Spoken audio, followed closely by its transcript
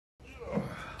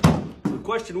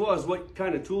question was, what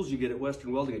kind of tools you get at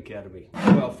Western Welding Academy?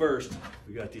 Well, first,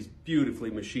 we got these beautifully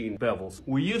machined bevels.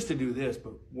 We used to do this,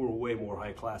 but we're way more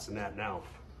high class than that now.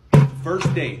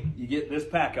 First day, you get this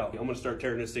pack out. I'm gonna start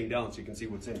tearing this thing down so you can see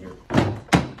what's in here.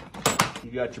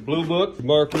 You got your blue book, your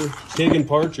marker, TIG and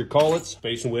parts, your collets,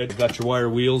 space and width. You got your wire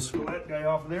wheels. Pull that guy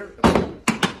off of there.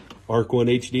 Arc 1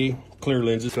 HD, clear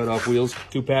lenses, cut off wheels,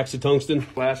 2 packs of tungsten,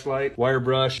 flashlight, wire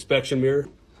brush, inspection mirror,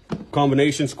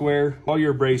 combination square, all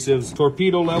your abrasives,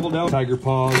 torpedo level down, tiger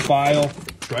paws, file,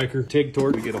 striker, TIG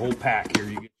torch. We get a whole pack here.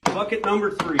 You get bucket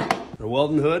number 3. Our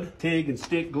welding hood, TIG and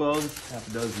stick gloves, half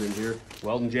a dozen in here,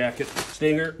 welding jacket,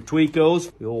 stinger,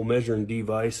 tweakos, the old measuring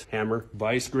device, hammer,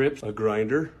 vice grips, a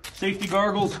grinder, safety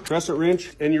goggles, crescent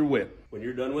wrench, and your whip. When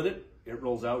you're done with it, it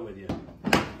rolls out with you.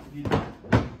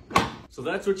 So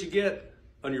that's what you get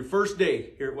on your first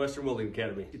day here at Western Welding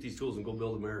Academy. Get these tools and go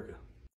build America.